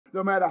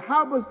No matter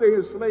how much they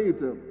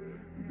enslaved him,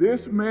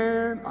 this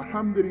man,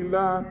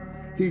 alhamdulillah,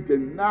 he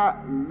did not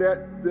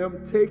let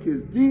them take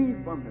his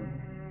deen from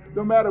him.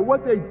 No matter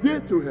what they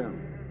did to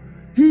him,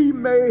 he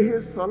made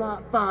his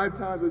salat 5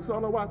 times, his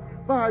salawat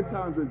 5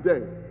 times a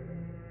day.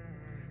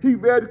 He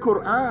read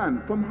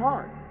Quran from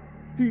heart.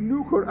 He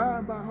knew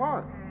Quran by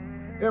heart.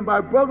 And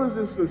my brothers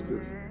and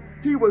sisters,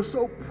 he was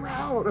so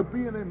proud of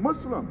being a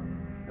Muslim.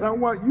 And I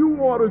want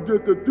you all to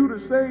do the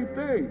same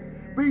thing.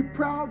 Be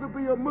proud to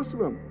be a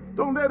Muslim.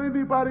 Don't let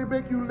anybody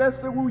make you less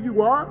than who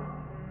you are.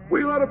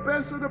 We are the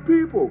best of the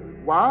people.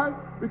 Why?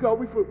 Because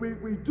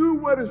we do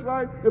what is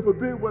right and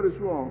forbid what is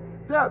wrong.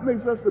 That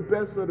makes us the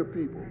best of the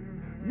people.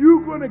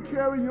 You're going to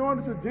carry on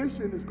the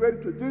tradition, this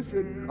great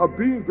tradition of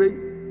being great,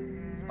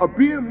 of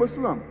being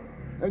Muslim.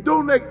 And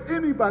don't let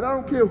anybody, I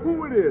don't care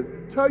who it is,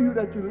 tell you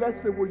that you're less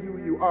than what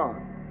you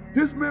are.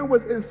 This man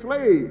was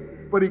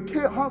enslaved, but he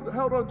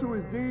held on to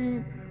his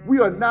deen. We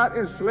are not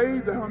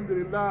enslaved,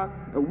 alhamdulillah,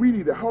 and we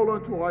need to hold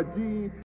on to our deen.